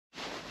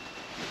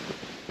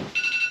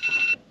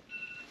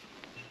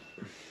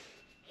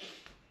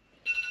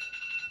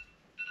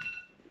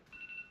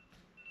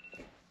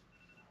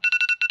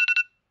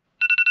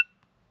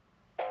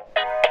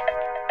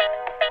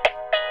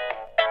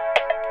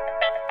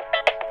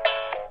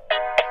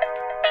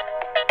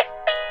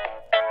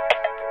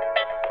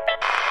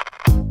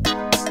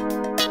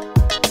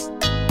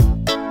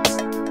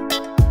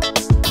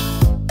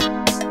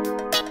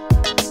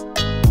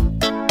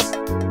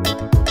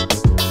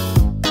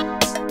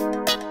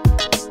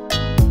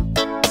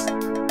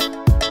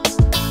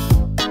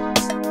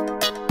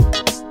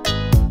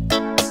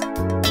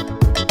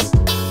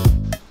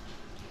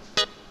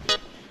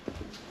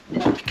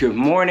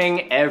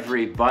morning,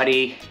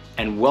 everybody,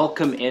 and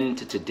welcome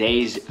into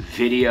today's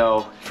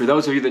video. For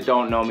those of you that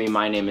don't know me,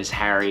 my name is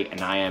Harry and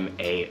I am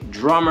a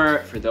drummer.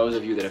 For those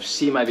of you that have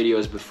seen my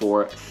videos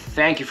before,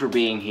 thank you for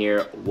being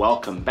here.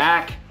 Welcome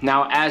back.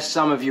 Now, as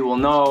some of you will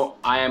know,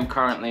 I am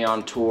currently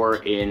on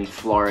tour in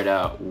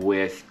Florida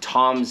with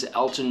Tom's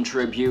Elton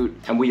Tribute,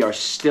 and we are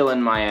still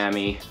in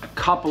Miami. A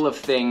couple of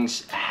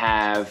things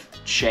have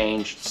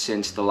changed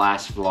since the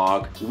last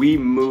vlog. We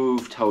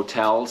moved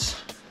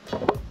hotels.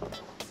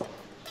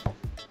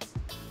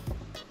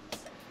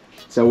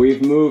 So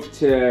we've moved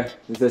to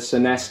the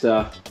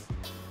Sonesta,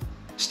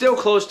 still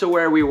close to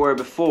where we were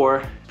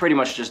before, pretty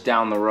much just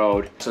down the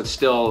road. So it's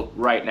still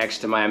right next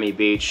to Miami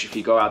Beach. If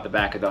you go out the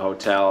back of the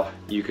hotel,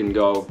 you can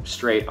go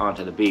straight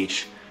onto the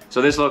beach.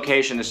 So this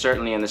location is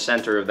certainly in the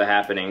center of the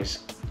happenings.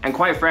 And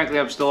quite frankly,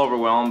 I'm still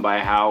overwhelmed by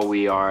how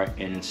we are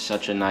in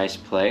such a nice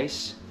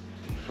place.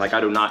 Like, I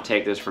do not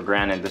take this for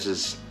granted. This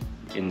is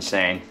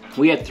insane.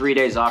 We had 3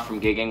 days off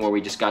from gigging where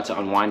we just got to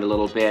unwind a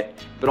little bit,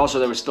 but also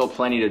there was still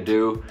plenty to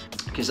do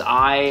because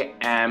I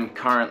am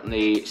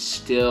currently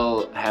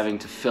still having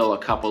to fill a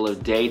couple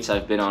of dates.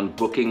 I've been on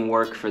booking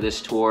work for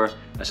this tour,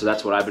 so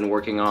that's what I've been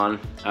working on.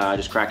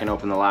 Just cracking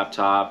open the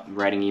laptop,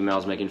 writing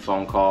emails, making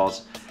phone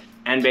calls,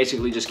 and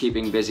basically just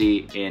keeping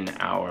busy in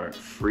our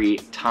free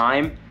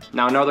time.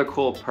 Now, another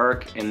cool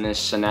perk in this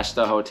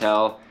Sonesta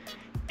hotel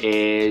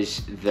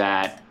is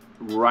that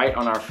right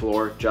on our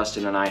floor,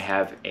 Justin and I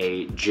have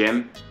a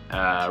gym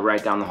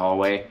right down the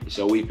hallway.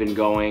 So we've been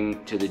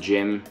going to the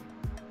gym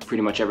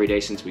pretty much every day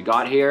since we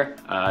got here.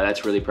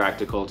 That's really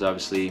practical to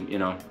obviously, you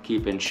know,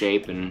 keep in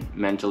shape and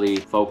mentally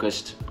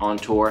focused on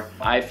tour.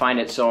 I find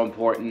it so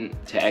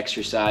important to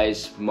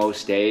exercise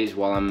most days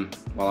while I'm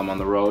on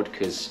the road,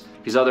 because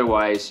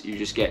otherwise you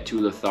just get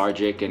too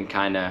lethargic and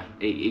kind of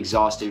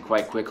exhausted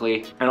quite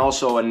quickly. And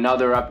also,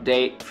 another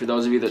update, for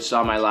those of you that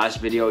saw my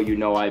last video, you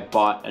know I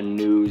bought a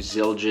new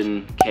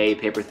Zildjian K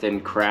paper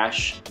thin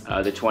crash,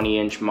 the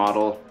 20-inch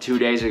model. 2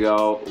 days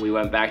ago, we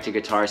went back to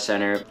Guitar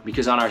Center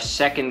because on our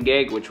second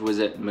gig, which was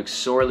at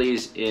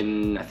McSorley's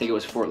in, I think it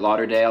was Fort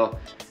Lauderdale,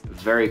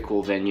 very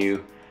cool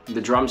venue,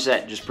 the drum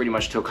set just pretty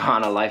much took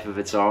on a life of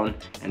its own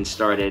and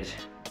started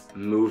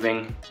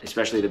moving,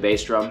 especially the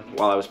bass drum,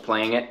 while I was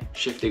playing it,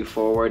 shifting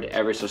forward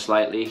ever so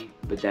slightly,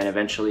 but then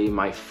eventually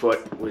my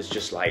foot was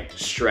just like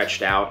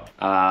stretched out,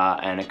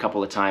 and a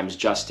couple of times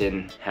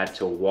Justin had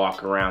to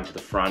walk around to the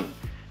front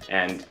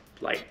and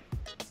like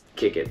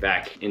kick it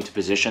back into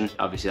position.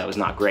 Obviously that was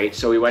not great.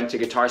 So we went to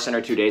Guitar Center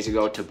 2 days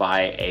ago to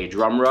buy a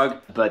drum rug,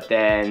 but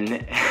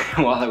then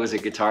while I was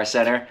at Guitar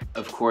Center,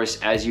 of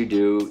course, as you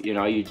do, you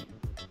know,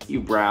 you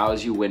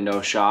browse, you window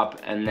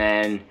shop, and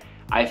then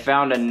I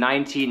found a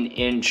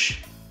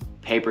 19-inch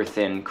paper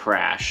thin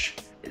crash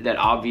that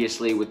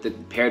obviously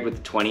paired with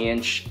the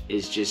 20-inch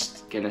is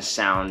just gonna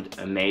sound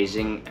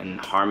amazing and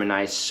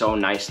harmonize so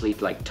nicely,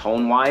 like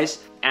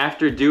tone-wise.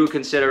 After due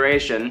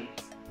consideration,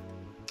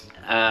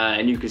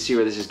 and you can see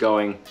where this is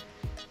going,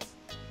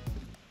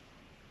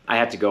 I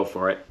had to go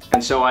for it.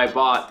 And so I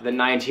bought the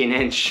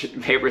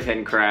 19-inch paper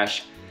thin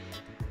crash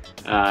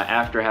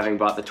after having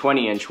bought the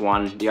 20-inch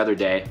one the other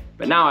day.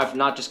 But now I've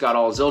not just got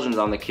all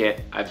Zildjians on the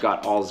kit, I've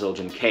got all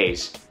Zildjian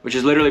Ks, which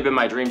has literally been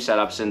my dream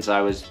setup since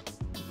I was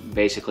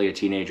basically a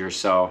teenager.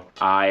 So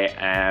I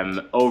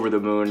am over the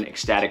moon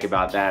ecstatic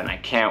about that, and I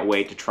can't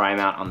wait to try them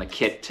out on the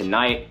kit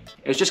tonight.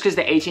 It was just because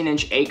the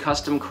 18-inch A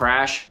custom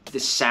crash, the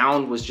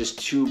sound was just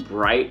too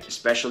bright,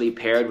 especially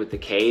paired with the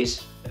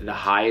Ks. The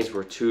highs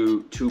were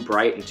too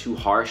bright and too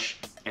harsh,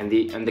 and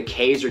the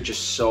Ks are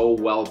just so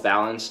well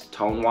balanced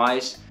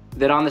tone-wise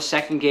that on the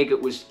second gig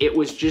it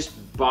was just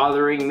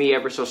bothering me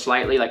ever so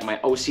slightly. Like, my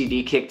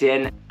OCD kicked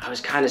in. I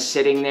was kind of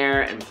sitting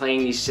there and playing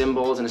these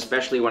cymbals, and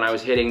especially when I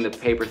was hitting the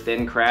paper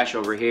thin crash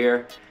over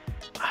here,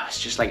 I was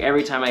just like,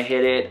 every time I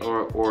hit it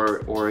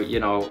or you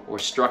know, or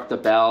struck the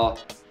bell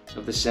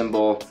of the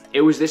cymbal,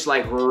 it was this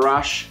like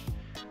rush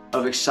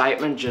of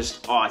excitement,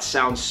 just, oh, it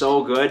sounds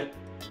so good.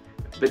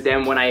 But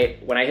then when I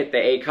hit the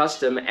A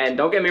Custom, and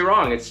don't get me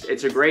wrong,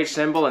 it's a great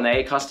cymbal, and the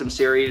A Custom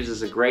series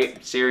is a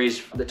great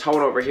series. The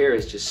tone over here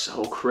is just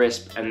so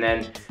crisp, and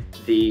then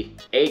the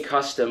A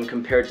Custom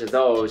compared to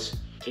those,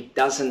 it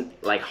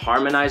doesn't like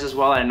harmonize as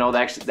well. I know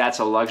that's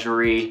a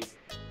luxury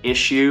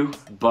issue,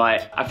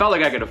 but I felt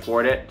like I could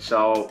afford it,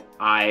 so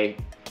I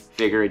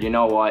figured, you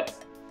know what,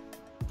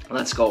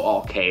 let's go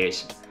all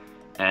Ks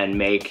and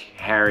make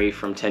Harry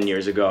from 10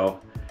 years ago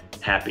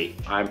happy.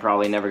 I'm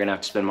probably never gonna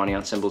have to spend money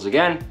on cymbals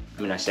again.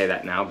 I mean, I say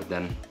that now, but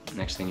then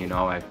next thing you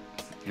know, I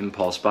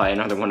impulse buy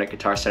another one at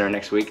Guitar Center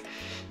next week,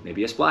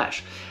 maybe a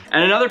splash.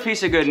 And another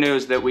piece of good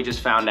news that we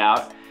just found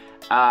out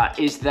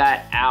is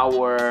that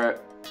our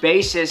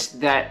bassist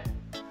that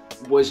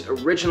was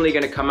originally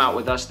gonna come out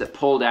with us that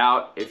pulled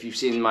out, if you've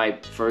seen my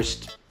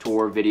first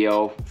tour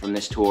video from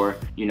this tour,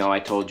 you know I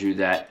told you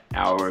that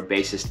our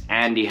bassist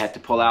Andy had to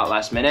pull out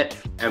last minute,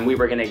 and we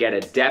were gonna get a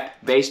Depp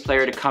bass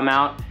player to come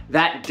out.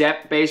 That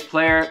Depp bass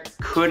player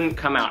couldn't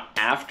come out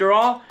after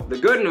all. The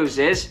good news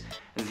is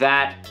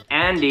that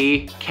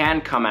Andy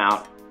can come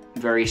out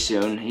very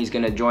soon. He's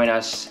gonna join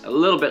us a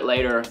little bit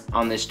later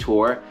on this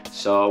tour.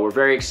 So we're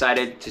very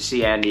excited to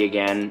see Andy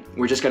again.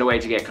 We're just gonna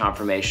wait to get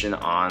confirmation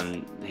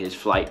on his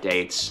flight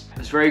dates.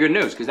 It's very good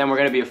news, because then we're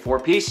gonna be a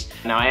 4-piece.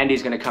 Now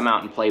Andy's gonna come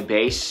out and play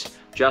bass.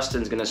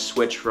 Justin's gonna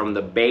switch from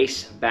the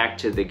bass back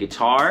to the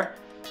guitar,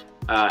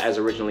 as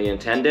originally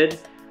intended.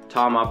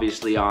 Tom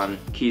obviously on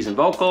keys and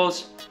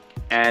vocals.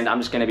 And I'm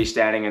just gonna be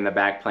standing in the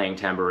back playing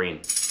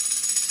tambourine.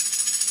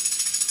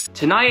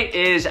 Tonight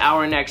is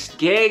our next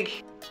gig.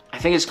 I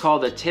think it's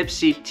called the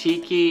Tipsy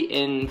Tiki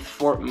in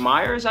Fort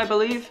Myers, I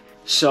believe.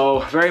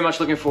 So very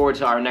much looking forward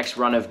to our next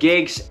run of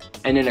gigs.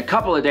 And in a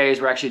couple of days,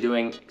 we're actually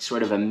doing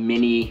sort of a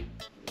mini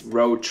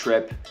road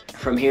trip.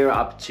 From here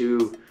up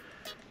to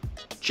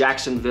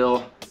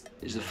Jacksonville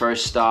is the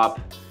first stop.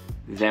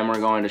 Then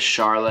we're going to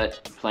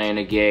Charlotte, playing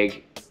a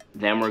gig.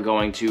 Then we're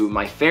going to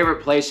my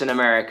favorite place in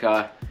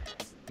America,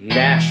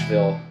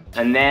 Nashville.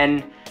 And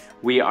then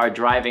we are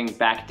driving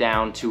back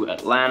down to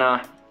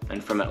Atlanta.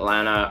 And from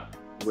Atlanta,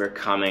 we're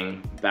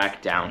coming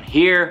back down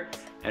here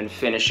and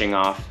finishing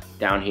off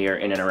down here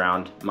in and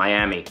around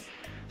Miami.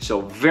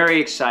 So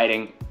very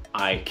exciting.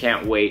 I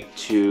can't wait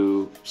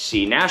to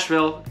see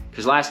Nashville,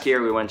 because last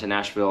year we went to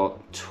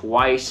Nashville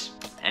twice,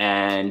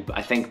 and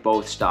I think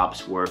both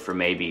stops were for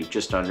maybe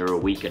just under a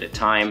week at a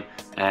time.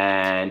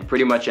 And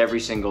pretty much every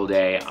single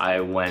day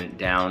I went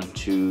down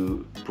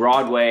to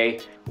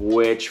Broadway,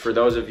 which for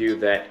those of you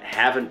that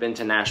haven't been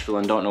to Nashville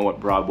and don't know what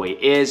Broadway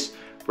is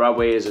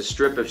a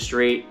strip of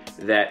street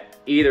that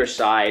either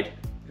side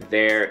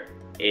there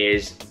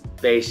is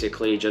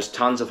basically just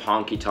tons of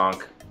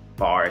honky-tonk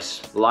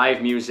bars.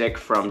 Live music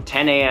from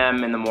 10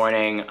 a.m. in the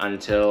morning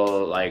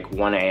until like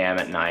 1 a.m.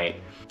 at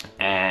night.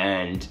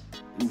 And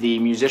the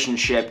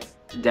musicianship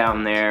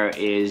down there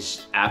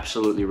is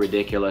absolutely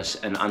ridiculous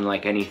and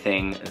unlike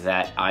anything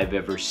that I've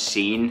ever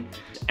seen.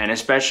 And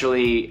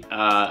especially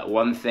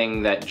one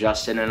thing that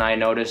Justin and I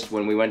noticed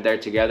when we went there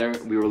together,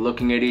 we were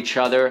looking at each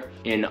other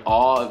in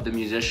awe of the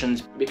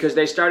musicians, because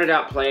they started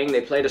out playing,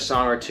 they played a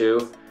song or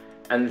two,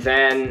 and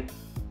then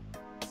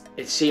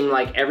it seemed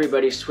like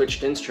everybody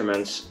switched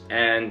instruments,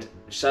 and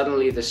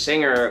suddenly the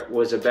singer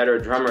was a better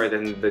drummer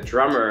than the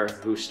drummer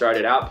who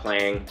started out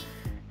playing,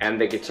 and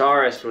the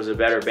guitarist was a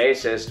better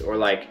bassist, or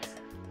like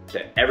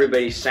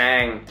everybody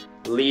sang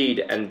lead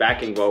and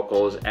backing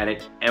vocals,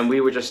 and we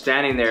were just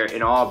standing there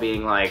in awe,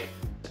 being like,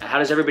 how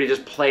does everybody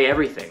just play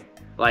everything?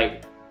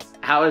 Like,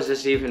 how is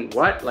this even,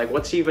 what? Like,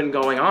 what's even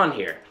going on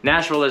here?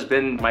 Nashville has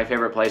been my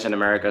favorite place in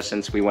America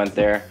since we went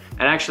there.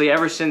 And actually,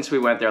 ever since we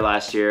went there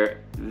last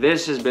year,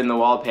 this has been the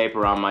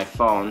wallpaper on my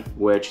phone,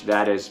 which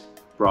that is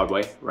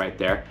Broadway right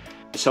there.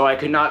 So I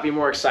could not be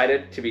more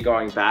excited to be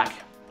going back.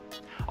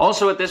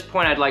 Also, at this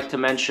point, I'd like to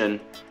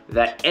mention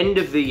that end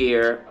of the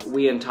year,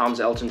 we and Tom's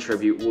Elton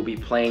Tribute will be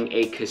playing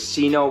a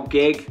casino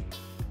gig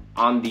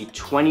on the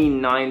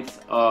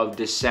 29th of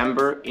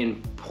December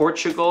in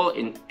Portugal,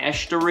 in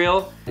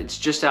Estoril. It's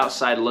just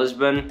outside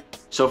Lisbon.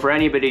 So for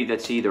anybody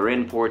that's either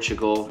in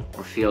Portugal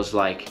or feels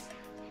like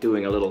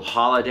doing a little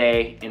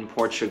holiday in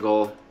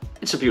Portugal,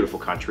 it's a beautiful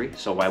country,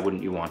 so why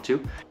wouldn't you want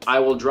to? I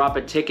will drop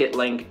a ticket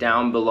link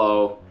down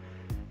below,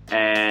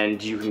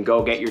 and you can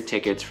go get your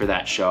tickets for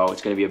that show.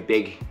 It's gonna be a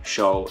big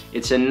show.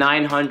 It's a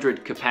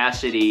 900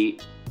 capacity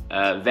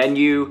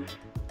venue,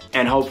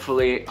 and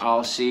hopefully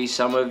I'll see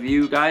some of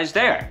you guys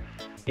there.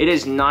 It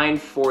is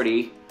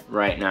 9:40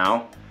 right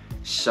now,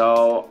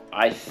 so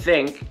I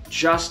think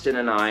Justin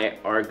and I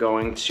are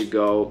going to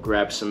go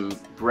grab some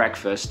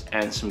breakfast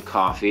and some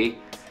coffee.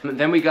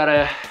 Then we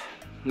gotta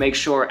make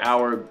sure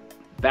our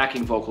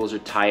backing vocals are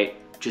tight.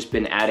 Just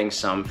been adding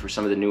some for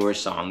some of the newer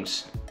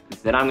songs.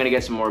 Then I'm gonna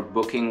get some more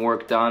booking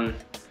work done,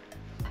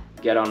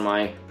 get on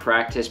my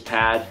practice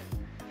pad.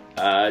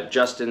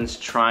 Justin's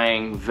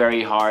trying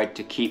very hard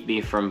to keep me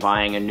from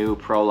buying a new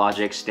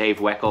ProLogic's Dave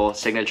Weckl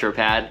signature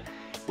pad,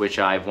 which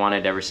I've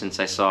wanted ever since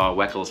I saw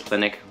Weckl's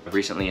clinic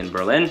recently in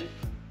Berlin.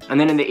 And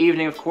then in the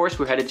evening, of course,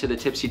 we're headed to the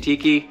Tipsy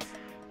Tiki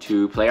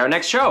to play our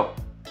next show.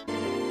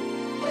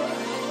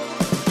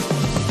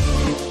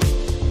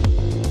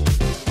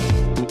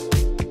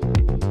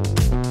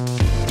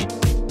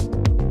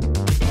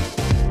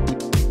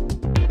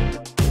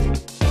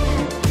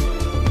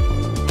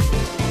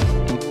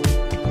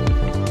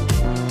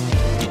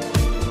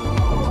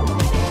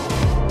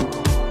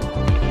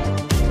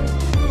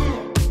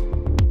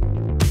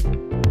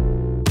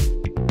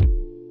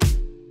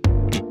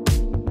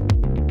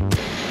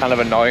 Kind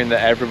of annoying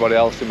that everybody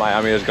else in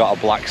Miami has got a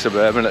black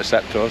Suburban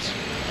except us.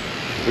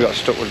 We got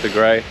stuck with the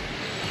grey.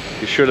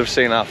 You should have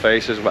seen our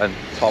faces when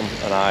Tom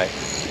and I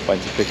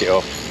went to pick it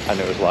up, and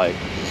it was like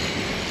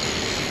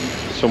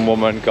some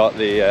woman got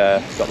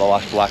the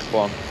last black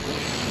one,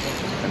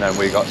 and then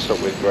we got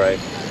stuck with grey.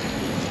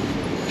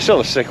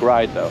 Still a sick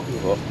ride though,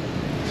 but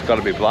it's got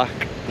to be black.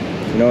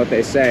 You know what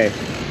they say?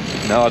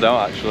 No, I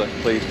don't actually.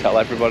 Please tell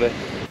everybody.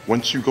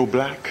 Once you go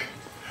black,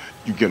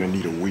 you're gonna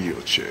need a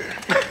wheelchair.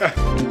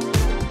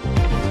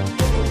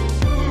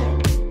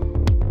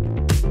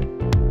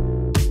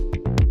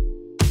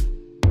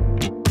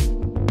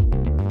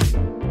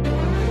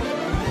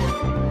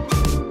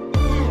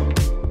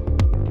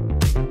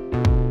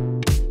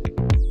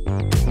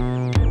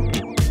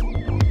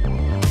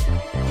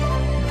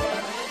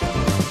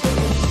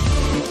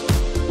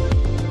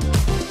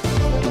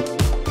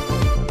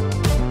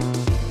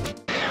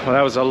 Well,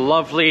 that was a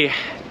lovely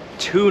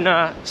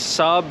tuna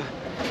sub,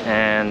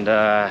 and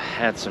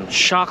had some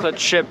chocolate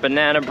chip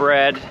banana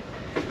bread,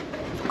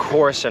 of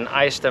course an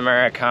iced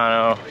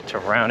Americano to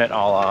round it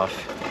all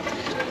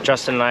off.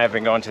 Justin and I have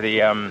been going to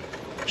the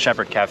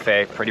Shepherd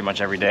Cafe pretty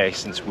much every day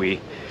since we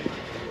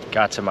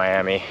got to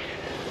Miami.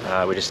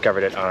 We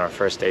discovered it on our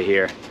first day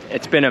here.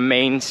 It's been a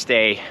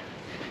mainstay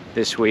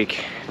this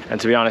week,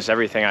 and to be honest,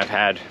 everything I've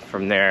had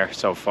from there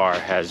so far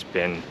has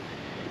been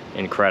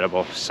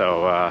incredible.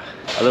 So a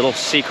little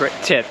secret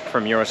tip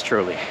from yours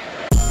truly.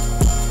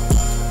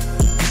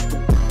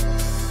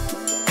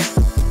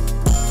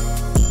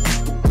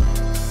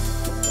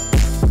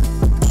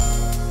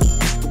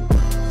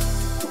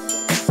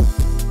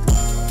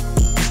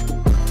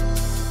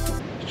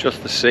 It's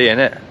just the sea,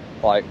 innit?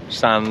 Like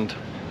sand,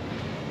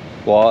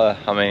 water.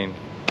 I mean,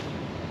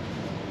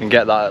 you can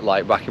get that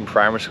like back in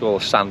primary school,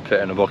 a sand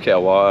pit and a bucket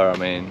of water. I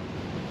mean,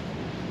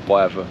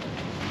 whatever.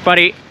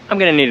 Buddy, I'm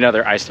gonna need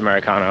another iced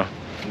Americano.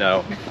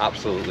 No,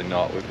 absolutely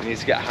not. We need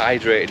to get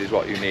hydrated is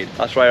what you need.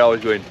 That's why I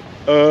always going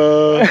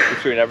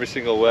between every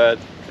single word.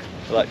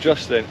 Like,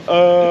 Justin,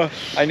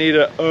 I need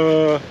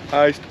a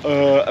iced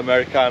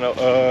Americano.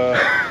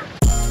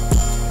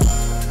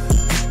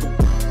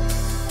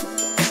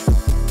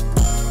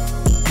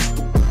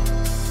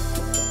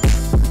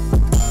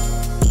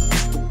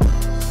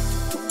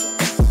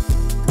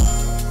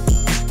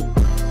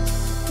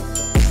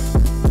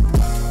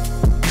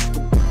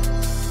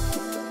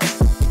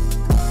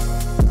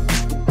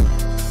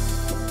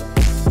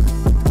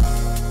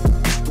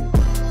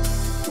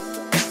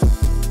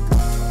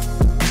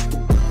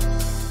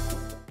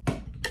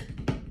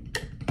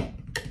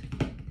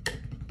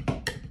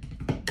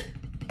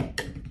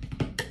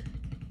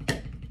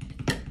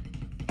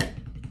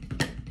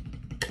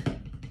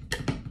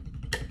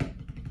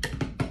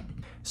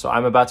 So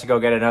I'm about to go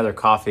get another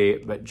coffee,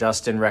 but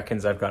Justin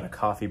reckons I've got a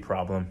coffee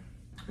problem.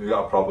 You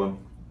got a problem,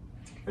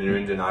 and you're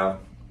in denial.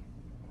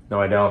 No,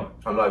 I don't.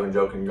 I'm not even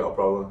joking, you got a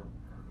problem.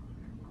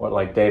 What,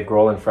 like Dave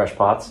Grohl in Fresh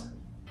Pots?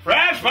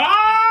 Fresh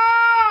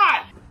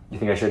pot! You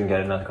think I shouldn't get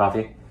another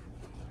coffee?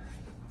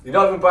 You're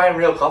not even buying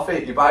real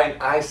coffee, you're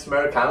buying iced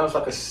Americanos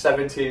like a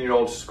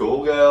 17-year-old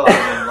schoolgirl.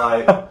 I mean,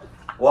 like,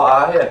 what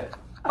are you?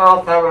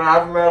 I'll have an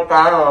iced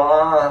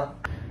Americano.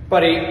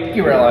 Buddy,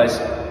 you realize...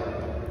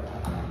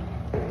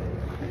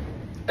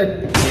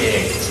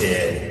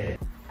 Addicted.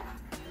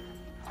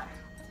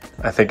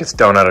 I think it's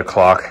donut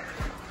o'clock.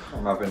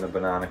 I'm having a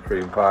banana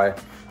cream pie,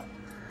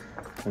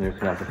 and you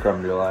can have the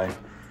creme brulee.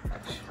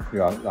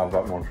 Yeah, I've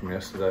got one from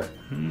yesterday.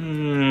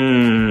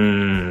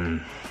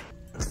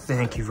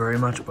 Thank you very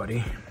much,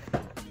 buddy.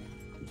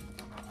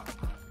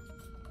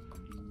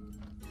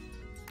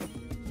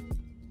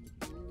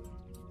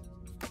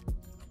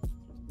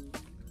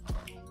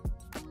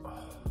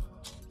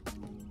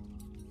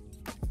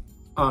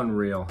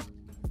 Unreal.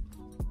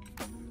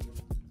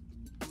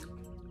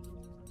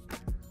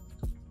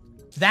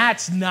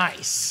 That's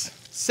nice.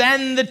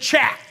 Send the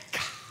check.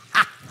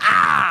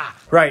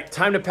 Right,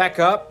 time to pack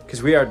up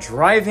because we are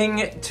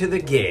driving to the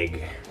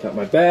gig. Got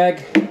my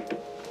bag,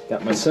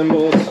 got my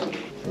cymbals.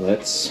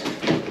 Let's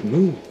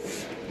move.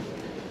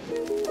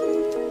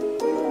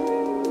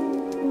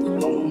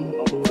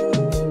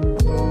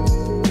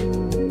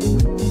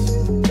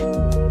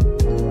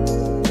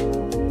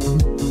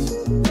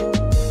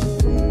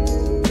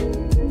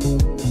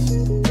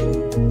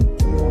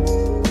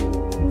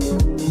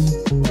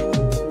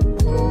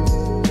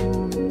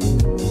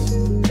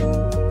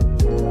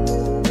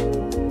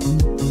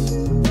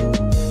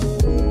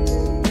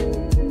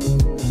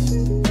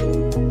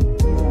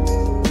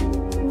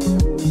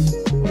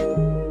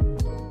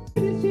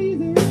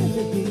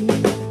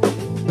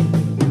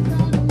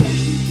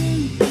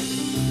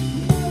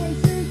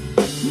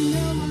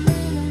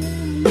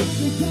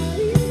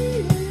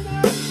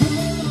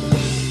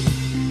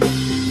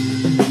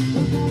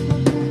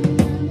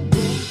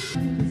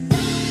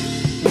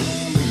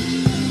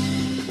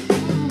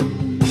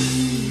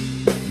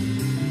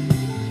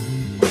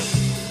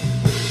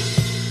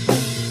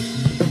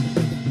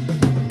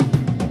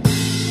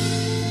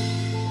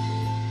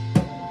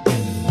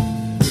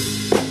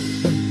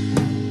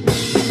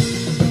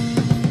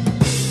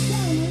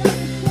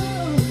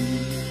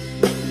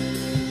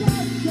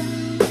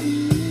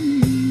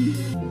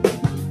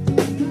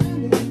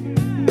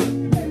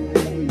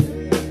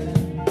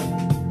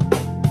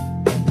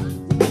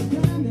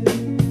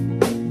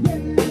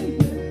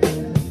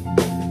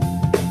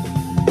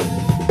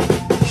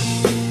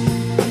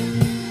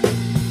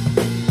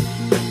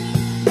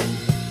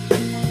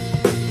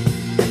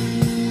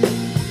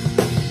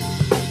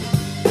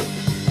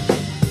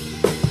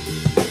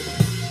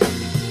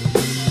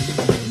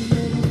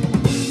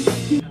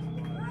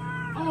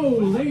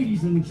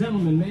 Ladies and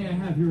gentlemen, may I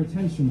have your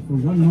attention for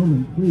one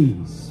moment,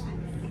 please?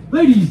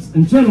 Ladies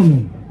and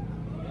gentlemen,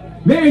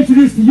 may I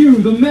introduce to you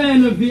the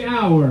man of the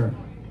hour,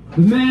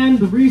 the man,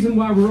 the reason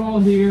why we're all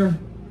here,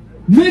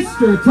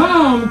 Mr.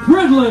 Tom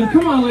Cridland.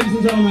 Come on, ladies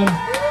and gentlemen.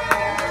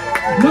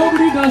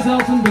 Nobody does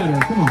Elton better.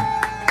 Come on.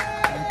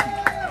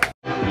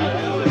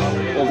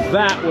 Well,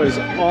 That was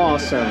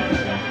awesome.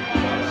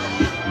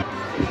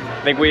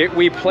 I think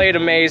we played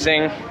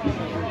amazing.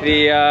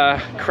 The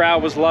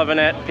crowd was loving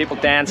it. People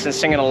dancing,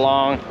 singing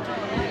along.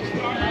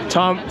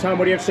 Tom, what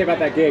do you have to say about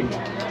that gig?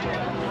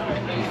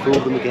 You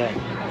fooled them again.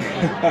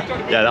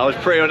 Yeah, that was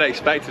pretty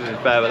unexpected to be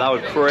fair, but that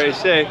was pretty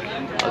sick.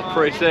 That was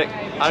pretty sick.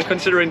 And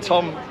considering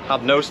Tom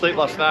had no sleep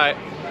last night,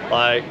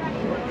 like,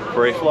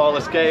 pretty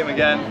flawless game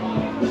again.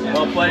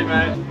 Well played,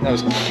 mate. That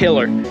was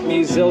killer.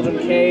 These Zildjian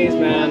K's,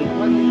 man.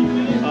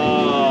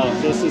 Oh,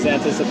 this is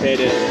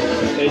anticipated.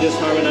 They just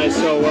harmonize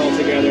so well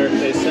together.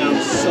 They sound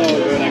so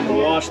good. I can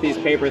wash these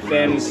paper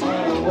thins.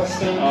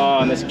 Oh,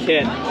 and this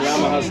kit,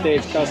 Yamaha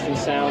Stage Custom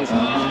Sounds.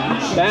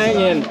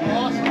 Banging.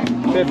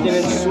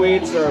 15-inch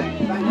suites are,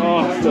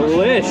 oh,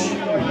 delish.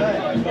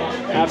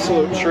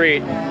 Absolute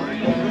treat.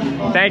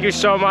 Thank you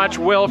so much,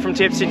 Will from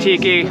Tipsy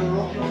Tiki.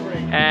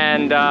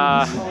 And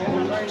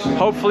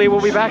hopefully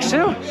we'll be back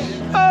soon.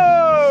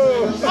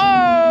 Oh!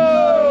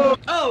 Oh!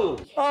 Oh!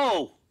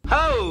 Oh!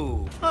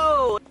 Oh!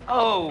 Oh!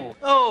 Oh!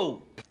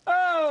 Oh!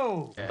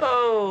 Oh!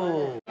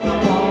 Oh!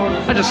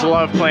 I just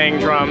love playing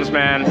drums,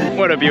 man.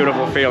 What a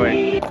beautiful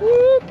feeling.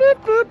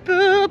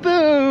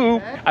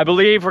 I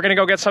believe we're gonna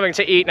go get something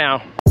to eat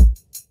now.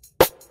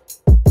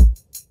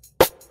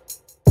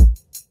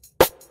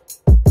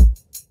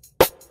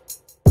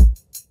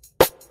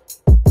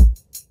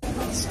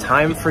 It's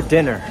time for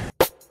dinner.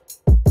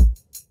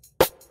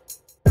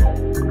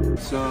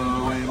 So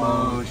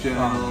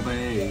emotional,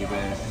 baby.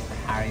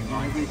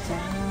 Every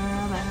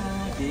time I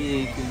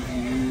think of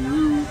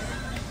you,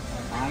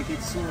 I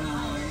get so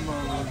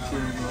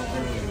emotional,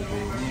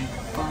 baby.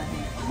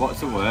 What's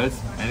the word?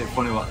 Ain't it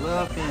funny what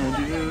love can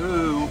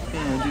do,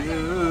 can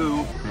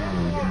do?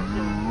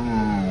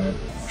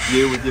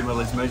 You with your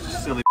melisma,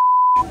 just silly.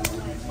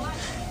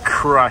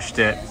 Crushed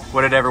it.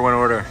 What did everyone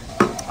order?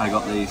 I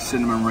got the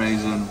cinnamon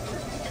raisin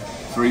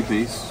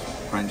 3-piece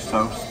French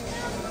toast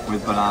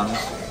with bananas,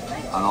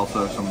 and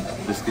also some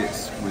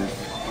biscuits with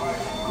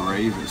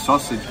gravy,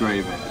 sausage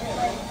gravy.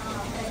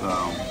 So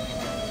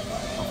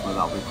hopefully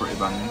that'll be pretty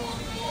banging.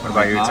 What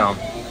about you, Tom?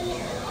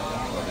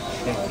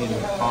 Chicken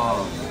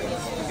palm,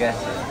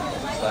 spaghetti,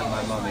 just like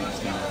my mum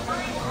eats now.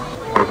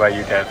 What about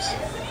you, Debs?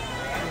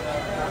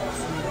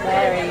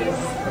 Berries.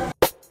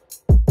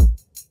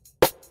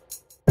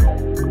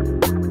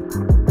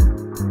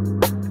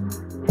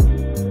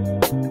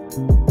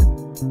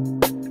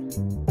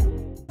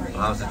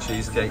 How's the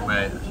cheesecake,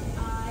 mate?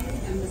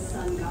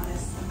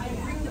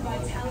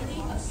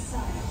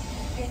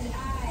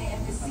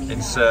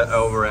 Insert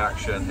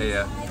overreaction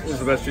here. This is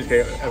the best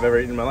cheesecake I've ever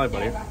eaten in my life,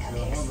 buddy.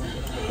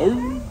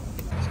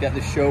 Let's get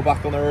this show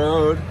back on the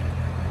road.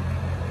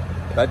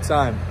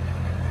 Bedtime.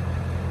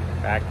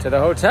 Back to the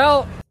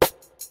hotel.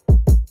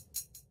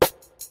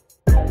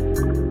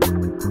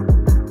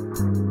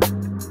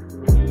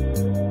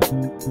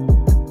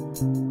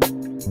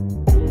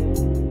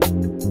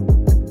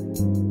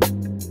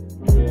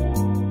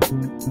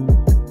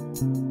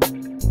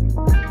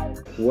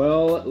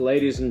 Well,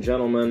 ladies and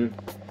gentlemen,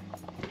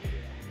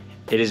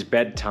 it is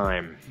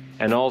bedtime.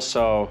 And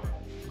also,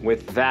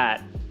 with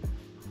that,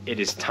 it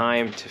is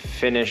time to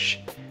finish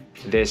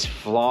this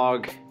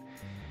vlog.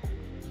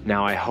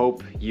 Now, I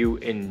hope you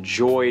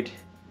enjoyed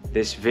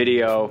this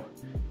video.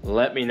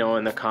 Let me know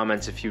in the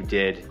comments if you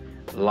did.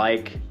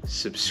 Like,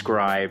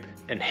 subscribe,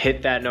 and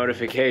hit that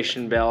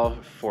notification bell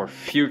for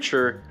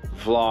future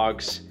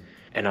vlogs.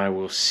 And I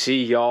will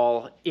see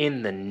y'all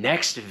in the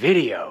next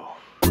video.